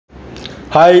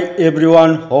Hi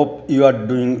everyone, hope you are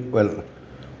doing well.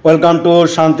 Welcome to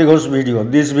Shanti Ghosh video.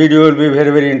 This video will be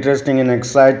very interesting and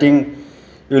exciting.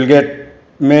 You will get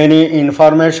many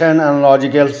information and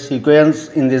logical sequence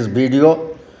in this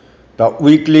video. The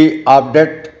weekly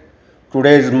update.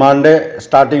 Today is Monday,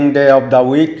 starting day of the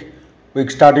week. Week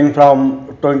starting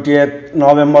from 20th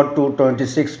November to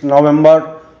 26th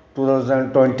November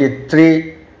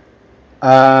 2023.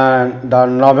 And the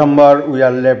November we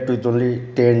are left with only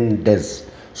 10 days.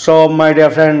 So my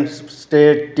dear friends,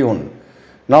 stay tuned.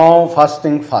 Now first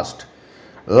thing first.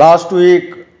 Last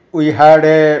week we had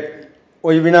a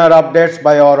webinar updates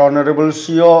by our Honorable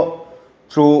CEO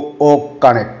through Oak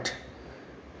Connect.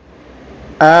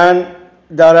 And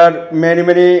there are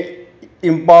many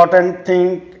important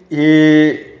things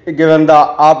he given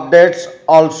the updates.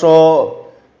 Also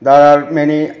there are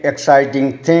many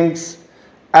exciting things.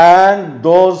 And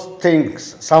those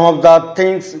things, some of the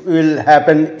things will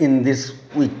happen in this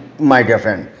week, my dear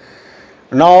friend.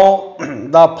 Now,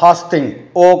 the first thing,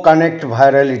 O Connect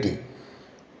virality.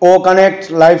 O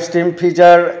Connect live stream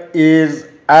feature is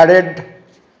added,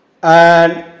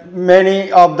 and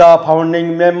many of the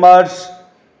founding members,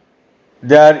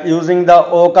 they are using the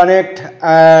O Connect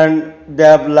and they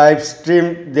have live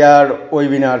streamed their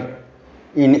webinar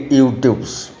in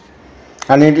YouTube.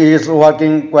 And it is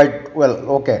working quite well.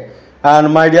 Okay.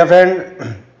 And my dear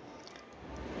friend,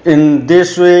 in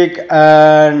this week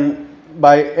and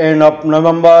by end of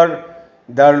November,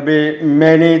 there will be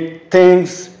many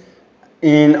things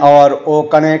in our O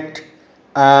Connect,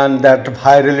 and that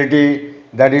virality,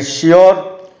 that is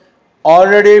sure.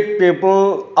 Already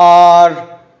people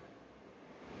are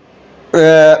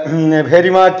very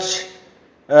much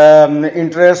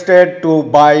interested to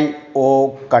buy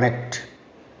O Connect.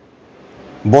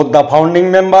 Both the founding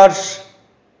members,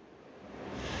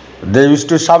 they used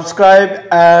to subscribe,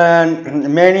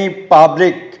 and many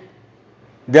public,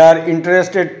 they are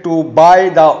interested to buy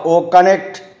the O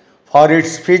Connect for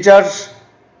its features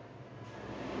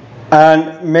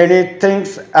and many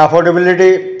things,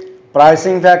 affordability,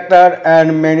 pricing factor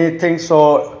and many things.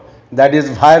 So that is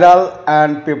viral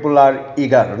and people are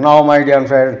eager. Now my dear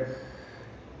friend,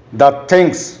 the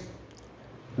things,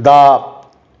 the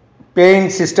paying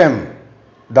system,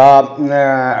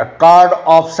 the card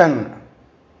option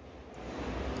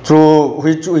through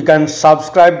which we can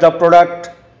subscribe the product,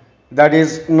 that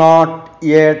is not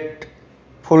yet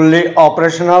fully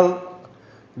operational.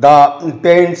 The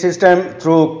paying system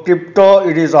through crypto,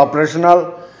 it is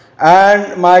operational.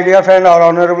 And my dear friend, our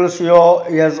Honorable CEO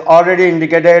has already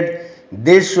indicated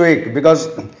this week, because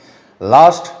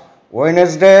last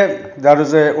Wednesday there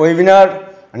was a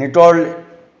webinar and he told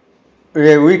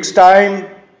a week's time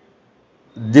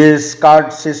this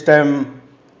card system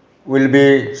will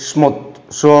be smooth.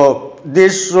 So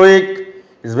this week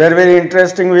is very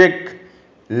interesting week.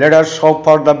 Let us hope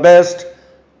for the best.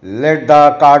 Let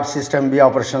the card system be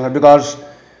operational, because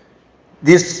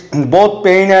this both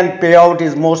paying and payout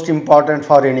is most important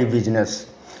for any business.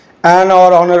 And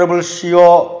our Honorable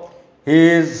CEO, he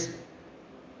is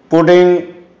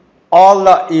putting all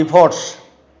the efforts,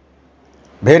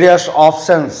 various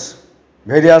options,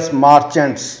 various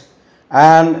merchants,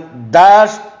 and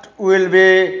that will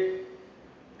be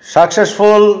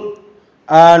successful,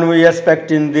 and we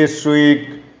expect in this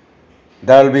week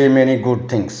there will be many good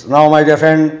things. Now my dear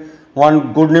friend,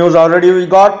 one good news already we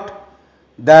got,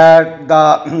 that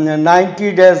the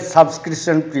 90 days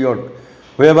subscription period,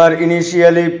 whoever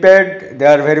initially paid, they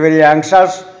are very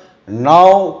anxious.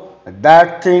 Now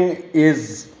that thing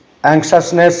is,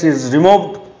 anxiousness is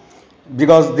removed,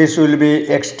 because this will be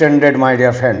extended, my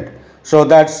dear friend. So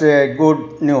that's a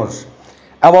good news.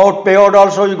 About payout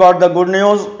also you got the good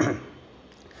news.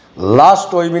 Last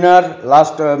webinar,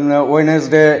 last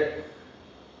Wednesday,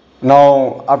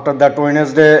 now after that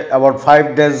Wednesday, about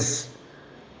 5 days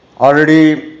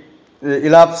already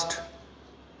elapsed,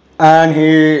 and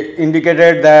he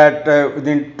indicated that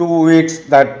within 2 weeks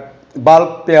that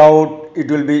bulk payout,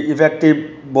 it will be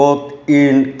effective both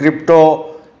in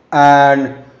crypto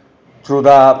and through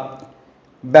the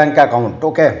bank account.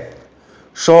 Okay.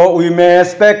 So we may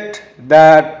expect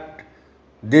that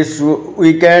this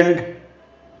weekend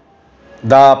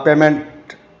the payment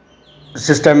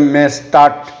system may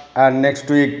start, and next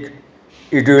week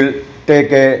it will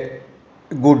take a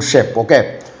good shape.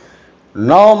 Okay.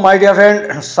 Now my dear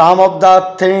friend, some of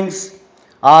the things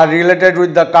are related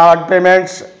with the card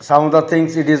payments, some of the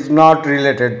things it is not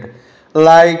related,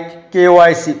 like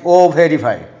KYC, O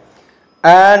verify.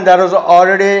 And there is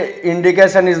already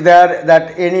indication is there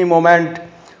that any moment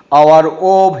our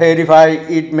O verify,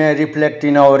 it may reflect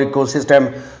in our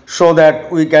ecosystem, so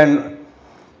that we can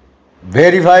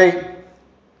verify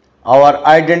our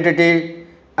identity,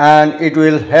 and it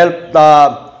will help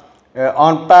the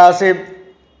ONPASSIVE,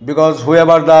 because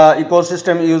whoever the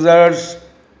ecosystem users,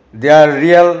 they are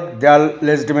real, they are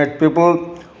legitimate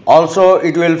people. Also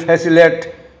it will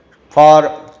facilitate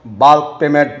for bulk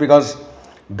payment, because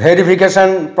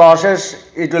verification process,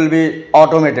 it will be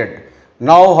automated.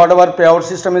 Now whatever payout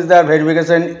system is there,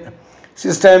 verification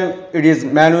system, it is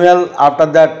manual. After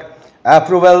that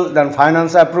approval, then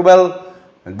finance approval,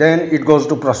 then it goes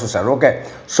to processor. Okay,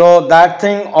 so that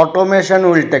thing automation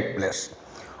will take place.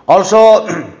 Also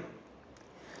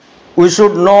we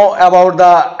should know about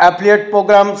the affiliate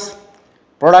programs,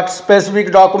 product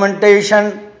specific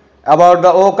documentation about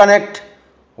the O Connect.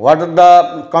 What is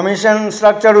the commission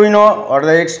structure we know, or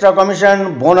the extra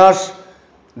commission, bonus,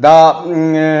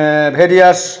 the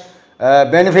various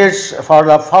benefits for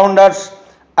the founders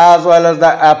as well as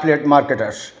the affiliate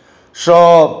marketers.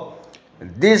 So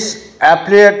this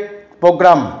affiliate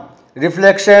program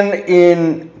reflection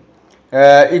in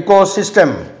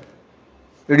ecosystem,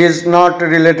 it is not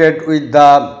related with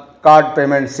the card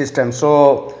payment system.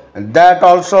 So that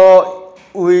also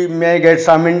we may get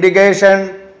some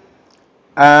indication,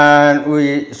 and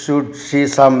we should see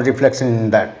some reflection in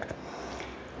that.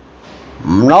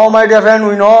 Now my dear friend,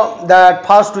 we know that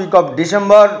first week of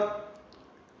December,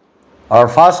 or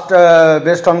first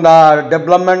based on the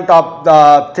development of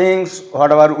the things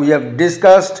whatever we have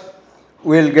discussed,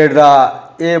 we will get the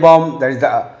A bomb, that is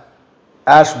the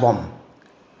ash bomb.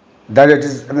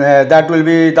 That will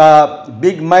be the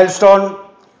big milestone.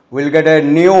 We will get a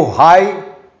new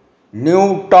high,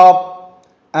 new top,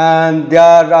 and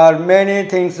there are many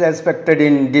things expected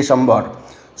in December.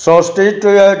 So stay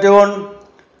tuned,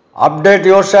 update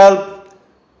yourself,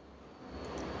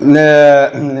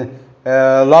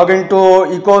 log into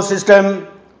ecosystem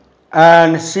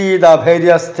and see the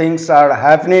various things are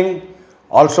happening.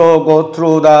 Also go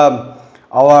through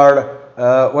our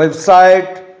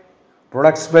website,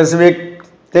 product specific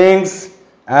things,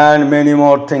 and many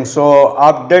more things. So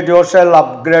update yourself,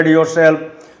 upgrade yourself,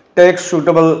 take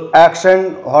suitable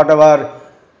action, whatever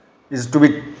is to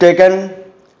be taken,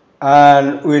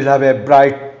 and we'll have a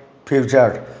bright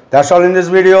future. That's all in this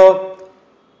video.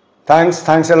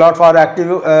 Thanks a lot for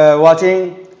active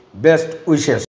watching. Best wishes.